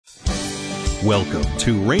Welcome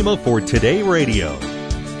to Rhema for Today Radio.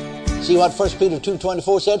 See what 1 Peter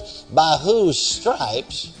 2:24 said? By whose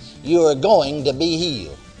stripes you are going to be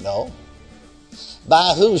healed. No.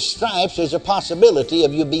 By whose stripes there's a possibility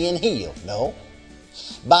of you being healed. No.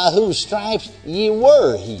 By whose stripes ye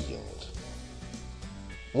were healed.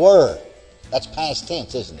 Were. That's past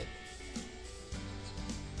tense, isn't it?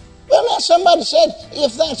 Well, now somebody said,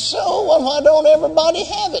 if that's so, well, why don't everybody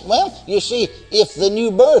have it? Well, you see, if the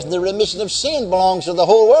new birth, the remission of sin belongs to the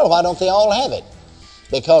whole world, why don't they all have it?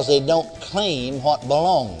 Because they don't claim what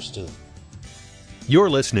belongs to them. You're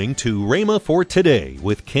listening to Rhema for Today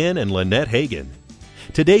with Ken and Lynette Hagin.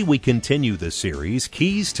 Today we continue the series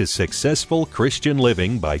Keys to Successful Christian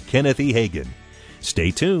Living by Kenneth E. Hagin. Stay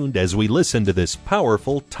tuned as we listen to this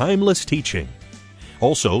powerful, timeless teaching.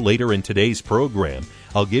 Also, later in today's program,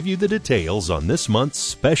 I'll give you the details on this month's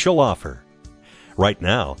special offer. Right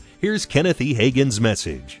now, here's Kenneth E. Hagin's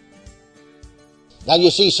message. Now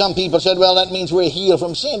you see, some people said, well, that means we're healed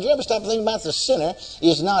from sin. Do you ever stop thinking about the sinner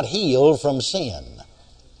is not healed from sin?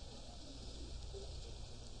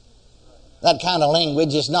 That kind of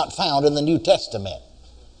language is not found in the New Testament.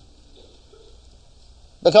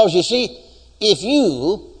 Because you see, if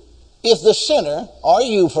the sinner, or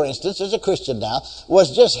you for instance, as a Christian now,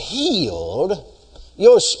 was just healed,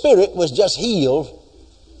 your spirit was just healed,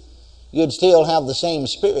 you'd still have the same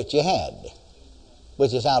spirit you had,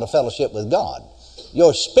 which is out of fellowship with God.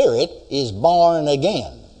 Your spirit is born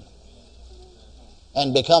again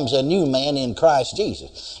and becomes a new man in Christ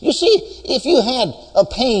Jesus. You see, if you had a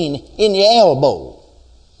pain in your elbow,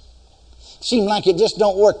 seemed like it just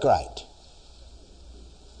don't work right,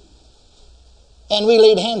 and we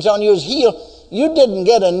laid hands on you as healed, you didn't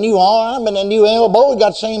get a new arm and a new elbow. You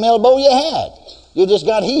got the same elbow you had. You just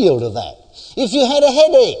got healed of that. If you had a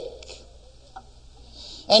headache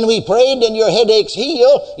and we prayed and your headache's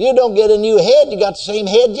healed, you don't get a new head. You got the same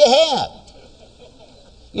head you had.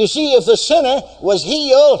 You see, if the sinner was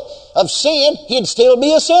healed of sin, he'd still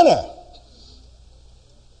be a sinner.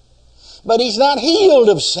 But he's not healed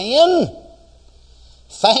of sin.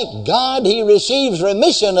 Thank God he receives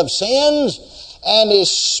remission of sins, and his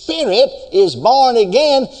spirit is born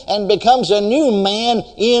again and becomes a new man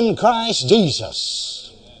in Christ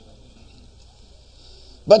Jesus.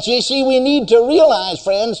 But you see, we need to realize,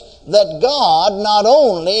 friends, that God not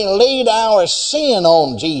only laid our sin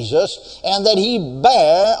on Jesus and that he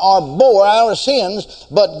bore our sins,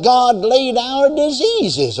 but God laid our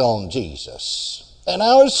diseases on Jesus and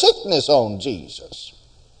our sickness on Jesus.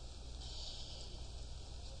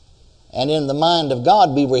 And in the mind of God,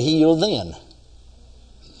 we were healed then.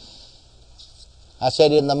 I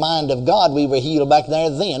said in the mind of God, we were healed back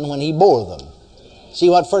there then when he bore them.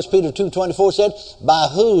 See what 1 Peter 2:24 said? By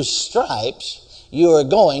whose stripes you are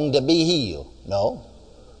going to be healed. No.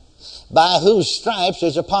 By whose stripes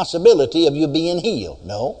there's a possibility of you being healed.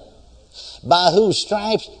 No. By whose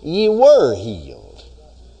stripes ye were healed.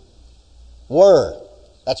 Were.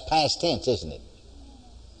 That's past tense, isn't it?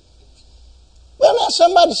 Well, now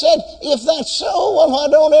somebody said, if that's so, well, why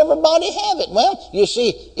don't everybody have it? Well, you see,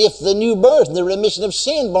 if the new birth, the remission of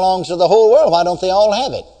sin belongs to the whole world, why don't they all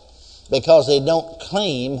have it? Because they don't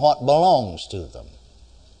claim what belongs to them.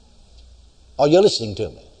 Are you listening to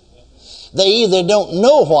me? They either don't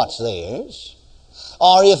know what's theirs,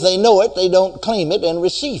 or if they know it, they don't claim it and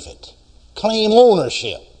receive it. Claim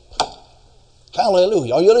ownership.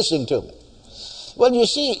 Hallelujah. Are you listening to me? Well, you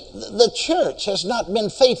see, the church has not been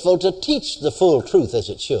faithful to teach the full truth as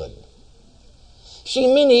it should.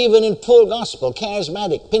 See, many even in full gospel,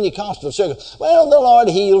 charismatic, Pentecostal circles, well, the Lord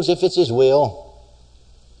heals if it's his will.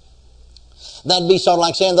 That'd be sort of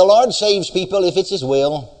like saying the Lord saves people if it's his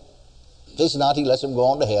will. If it's not, he lets them go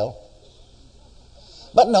on to hell.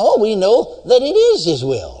 But no, we know that it is his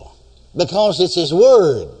will because it's his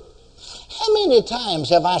word. How many times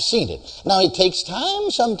have I seen it? Now, it takes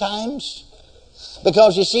time sometimes.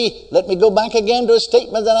 Because you see, let me go back again to a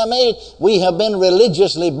statement that I made. We have been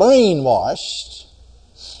religiously brainwashed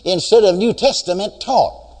instead of New Testament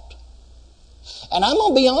taught. And I'm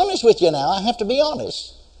going to be honest with you now. I have to be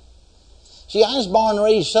honest. See, I was born and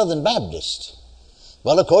raised Southern Baptist.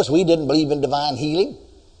 Well, of course, we didn't believe in divine healing.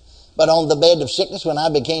 But on the bed of sickness, when I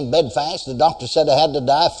became bedfast, the doctor said I had to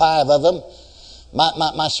die, 5 of them.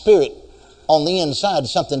 My spirit on the inside,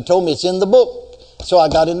 something told me it's in the book. So I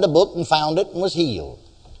got in the book and found it and was healed.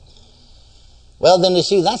 Well, then you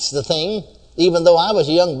see, that's the thing. Even though I was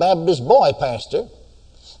a young Baptist boy pastor,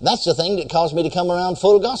 that's the thing that caused me to come around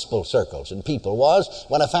full gospel circles and people was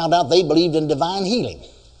when I found out they believed in divine healing.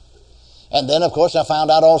 And then, of course, I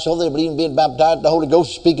found out also they believed in being baptized in the Holy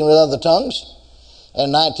Ghost, speaking with other tongues.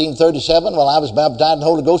 In 1937, while I was baptized in the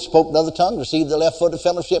Holy Ghost, spoke in other tongues, received the left-footed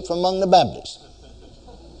fellowship from among the Baptists.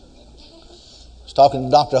 I was talking to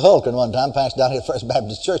Dr. Hulkin one time, passed down here at First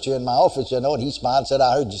Baptist Church here in my office, and he smiled and said,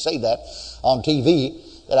 "I heard you say that on TV,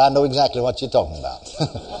 that I know exactly what you're talking about."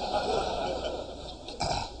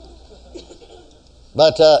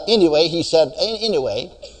 But anyway, he said,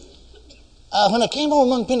 when I came home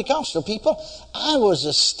among Pentecostal people, I was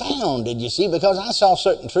astounded, you see, because I saw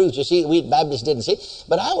certain truths, you see, we Baptists didn't see,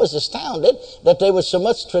 but I was astounded that there was so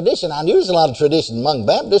much tradition. I knew there was a lot of tradition among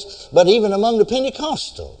Baptists, but even among the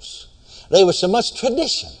Pentecostals, there was so much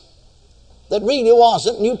tradition that really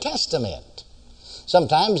wasn't New Testament.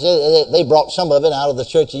 Sometimes they brought some of it out of the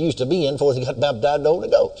church they used to be in before they got baptized in the Holy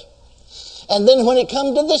Ghost. And then when it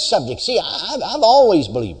comes to this subject, see, I've always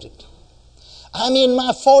believed it. I'm in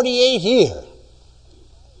my 48th year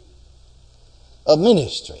of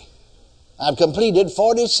ministry. I've completed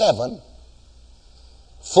 47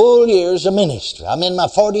 full years of ministry. I'm in my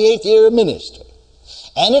 48th year of ministry.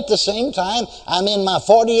 And at the same time, I'm in my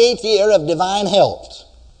 48th year of divine health.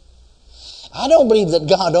 I don't believe that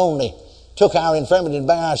God only took our infirmity and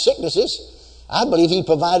bare our sicknesses. I believe He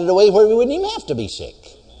provided a way where we wouldn't even have to be sick.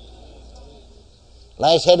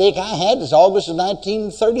 Last headache I had was August of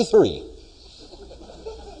 1933.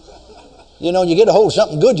 You know, you get a hold of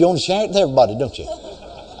something good, you want to share it with everybody, don't you?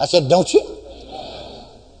 I said, don't you?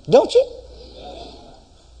 Don't you?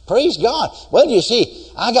 Praise God. Well, you see,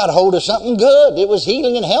 I got a hold of something good. It was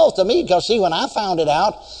healing and health to me, because, see, when I found it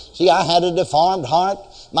out, see, I had a deformed heart.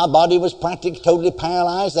 My body was practically totally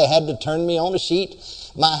paralyzed. They had to turn me on a sheet.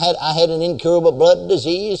 I had an incurable blood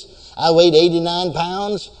disease. I weighed 89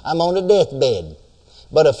 pounds. I'm on a deathbed.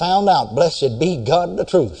 But I found out, blessed be God, the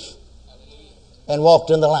truth, and walked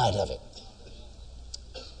in the light of it.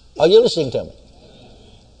 Are you listening to me?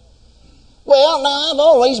 Well, now, I've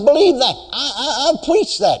always believed that. I've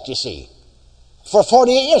preached that, you see. For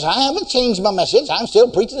 48 years, I haven't changed my message. I'm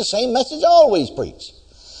still preaching the same message I always preach.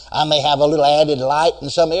 I may have a little added light in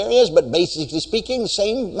some areas, but basically speaking, the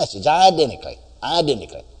same message, identically.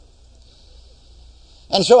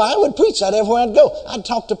 And so I would preach that everywhere I'd go. I'd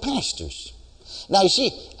talk to pastors. Now, you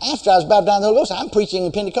see, after I was baptized in the Holy Ghost, I'm preaching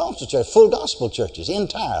in Pentecostal church, full gospel churches,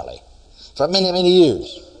 entirely, for many, many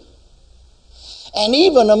years. And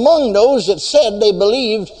even among those that said they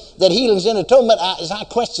believed that healing's in atonement, as I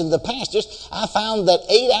questioned the pastors, I found that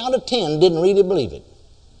 8 out of 10 didn't really believe it.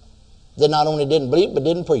 They not only didn't believe it, but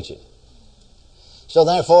didn't preach it. So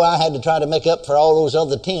therefore, I had to try to make up for all those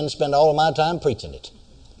other 10, spend all of my time preaching it.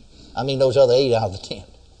 I mean, those other 8 out of the 10.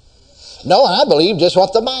 No, I believe just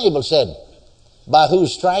what the Bible said. By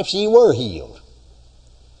whose stripes ye were healed.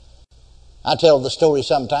 I tell the story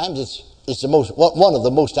sometimes. It's one of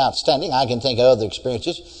the most outstanding. I can think of other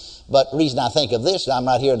experiences. But the reason I think of this, I'm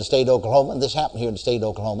right here in the state of Oklahoma, and this happened here in the state of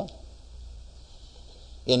Oklahoma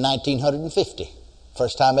in 1950.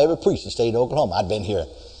 First time I ever preached in the state of Oklahoma. I'd been here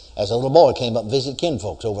as a little boy, came up and visited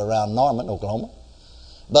kinfolks over around Norman, Oklahoma.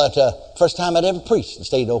 But first time I'd ever preached in the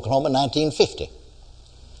state of Oklahoma in 1950.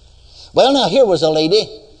 Well, now here was a lady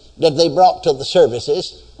that they brought to the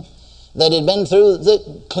services that had been through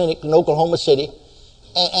the clinic in Oklahoma City,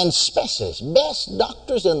 and specialists, best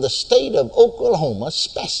doctors in the state of Oklahoma,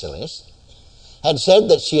 specialists, had said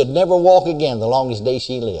that she had never walk again the longest day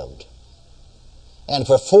she lived. And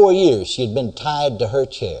for 4 years she had been tied to her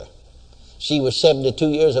chair. She was 72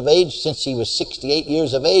 years of age. Since she was 68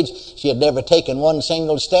 years of age, she had never taken one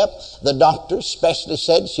single step. The doctors, specialists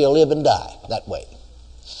said she'll live and die that way.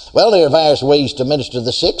 Well, there are various ways to minister to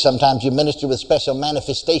the sick. Sometimes you minister with special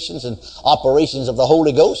manifestations and operations of the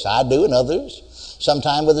Holy Ghost. I do, and others.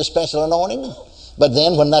 Sometimes with a special anointing. But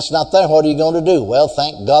then when that's not there, what are you going to do? Well,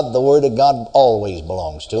 thank God the Word of God always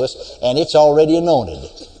belongs to us, and it's already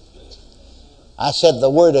anointed. I said the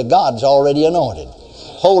Word of God's already anointed.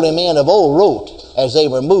 Holy men of old wrote as they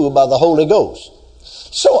were moved by the Holy Ghost.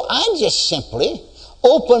 So I just simply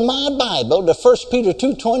opened my Bible to 1 Peter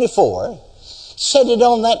 2:24, set it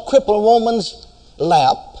on that crippled woman's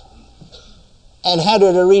lap, and had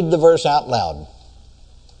her to read the verse out loud.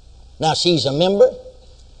 Now, she's a member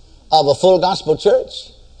of a full gospel church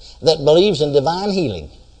that believes in divine healing.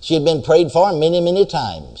 She had been prayed for many, many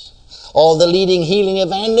times. All the leading healing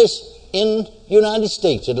evangelists in the United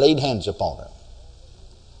States had laid hands upon her.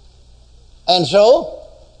 And so,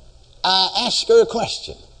 I asked her a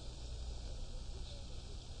question.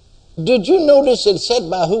 Did you notice it said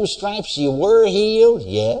by whose stripes you were healed?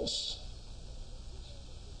 Yes.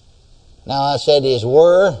 Now I said, is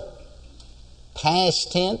were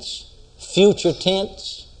past tense, future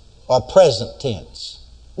tense, or present tense?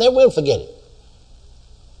 Never will forget it.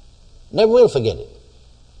 Never will forget it.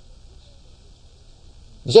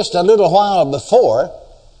 Just a little while before,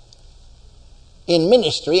 in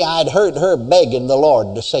ministry, I'd heard her begging the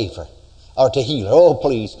Lord to save her or to heal her. Oh,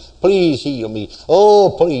 please, please heal me.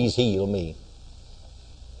 Oh, please heal me.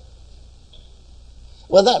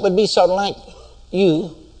 Well, that would be sort of like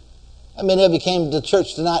you. How many of you came to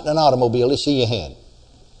church tonight in an automobile? Let's see your hand.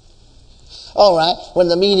 All right, when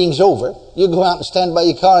the meeting's over, you go out and stand by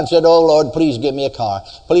your car and say, oh, Lord, please give me a car.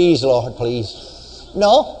 Please, Lord, please.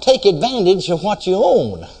 No, take advantage of what you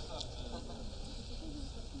own.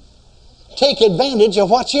 Take advantage of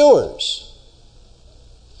what's yours.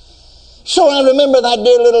 So I remember that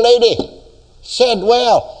dear little lady said,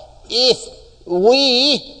 well, if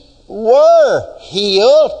we were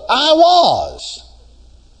healed, I was.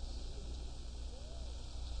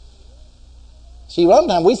 See, one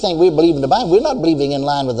time we think we believe in the Bible. We're not believing in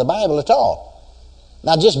line with the Bible at all.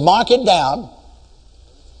 Now just mark it down.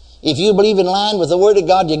 If you believe in line with the Word of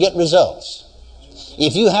God, you get results.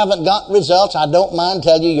 If you haven't got results, I don't mind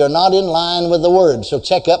telling you, you're not in line with the Word. So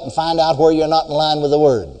check up and find out where you're not in line with the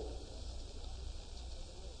Word.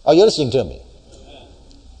 Are you listening to me?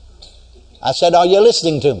 I said, are you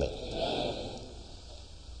listening to me?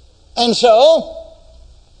 And so,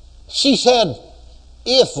 she said,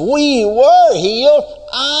 if we were healed,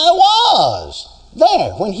 I was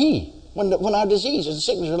there when our diseases and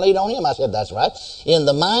sickness were laid on him. I said, that's right. In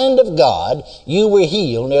the mind of God, you were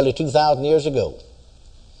healed nearly 2,000 years ago.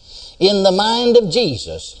 In the mind of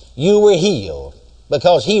Jesus, you were healed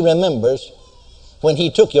because he remembers when he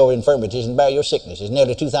took your infirmities and bare your sicknesses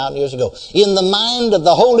nearly 2,000 years ago. In the mind of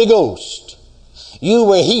the Holy Ghost, you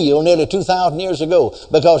were healed nearly 2,000 years ago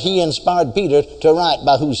because he inspired Peter to write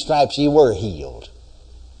by whose stripes ye were healed.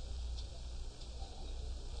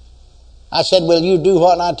 I said, will you do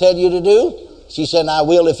what I tell you to do? She said, I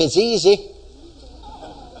will if it's easy.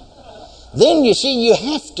 Then you see, you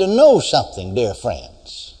have to know something, dear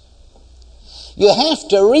friends. You have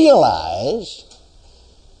to realize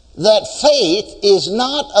that faith is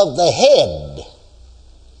not of the head.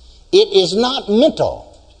 It is not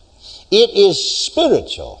mental. It is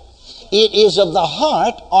spiritual. It is of the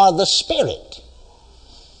heart or the spirit.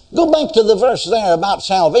 Go back to the verse there about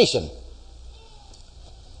salvation.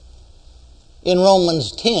 In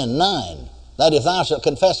Romans 10:9, that if thou shalt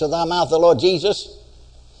confess with thy mouth the Lord Jesus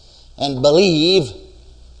and believe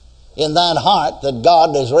in thine heart that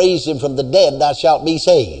God has raised him from the dead, thou shalt be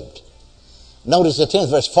saved. Notice the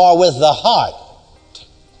 10th verse, for with the heart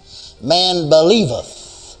man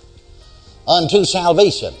believeth unto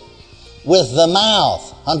salvation, with the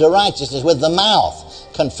mouth unto righteousness, with the mouth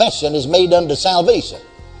confession is made unto salvation.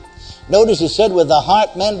 Notice it said, with the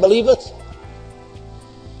heart man believeth.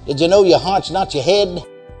 Did you know your heart's not your head?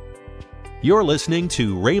 You're listening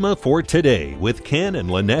to Rhema for Today with Ken and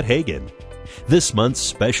Lynette Hagin. This month's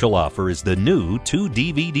special offer is the new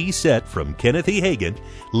 2-DVD set from Kenneth E. Hagin,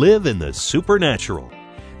 Live in the Supernatural.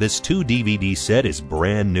 This 2-DVD set is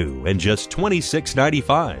brand new and just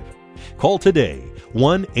 $26.95. Call today,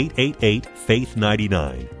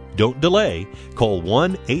 1-888-FAITH-99. Don't delay. Call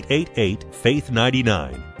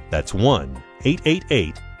 1-888-FAITH-99. That's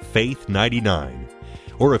 1-888-FAITH-99.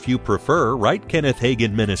 Or if you prefer, write Kenneth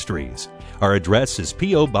Hagin Ministries. Our address is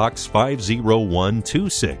P.O. Box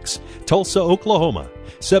 50126, Tulsa, Oklahoma,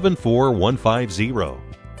 74150.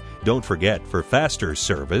 Don't forget, for faster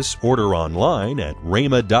service, order online at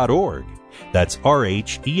rhema.org. That's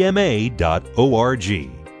RHEMA.org.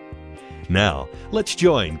 Now, let's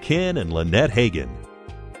join Ken and Lynette Hagin.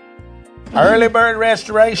 Early bird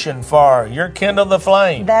restoration for your Kindle the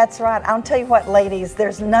Flame. That's right. I'll tell you what, ladies,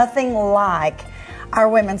 there's nothing like our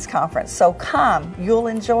women's conference. So come, you'll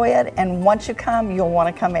enjoy it, and once you come, you'll want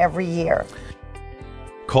to come every year.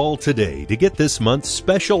 Call today to get this month's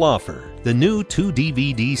special offer, the new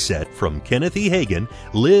 2-DVD set from Kenneth E. Hagin,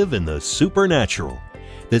 Live in the Supernatural.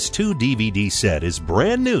 This 2-DVD set is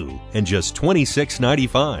brand new and just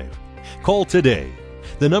 $26.95. Call today.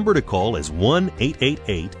 The number to call is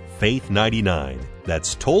 1-888-FAITH-99.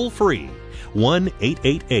 That's toll free,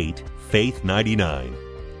 1-888-FAITH-99.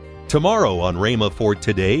 Tomorrow on Rhema for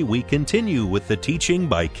Today, we continue with the teaching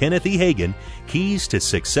by Kenneth E. Hagin, Keys to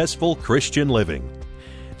Successful Christian Living.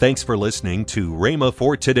 Thanks for listening to Rhema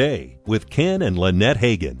for Today with Ken and Lynette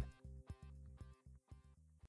Hagin.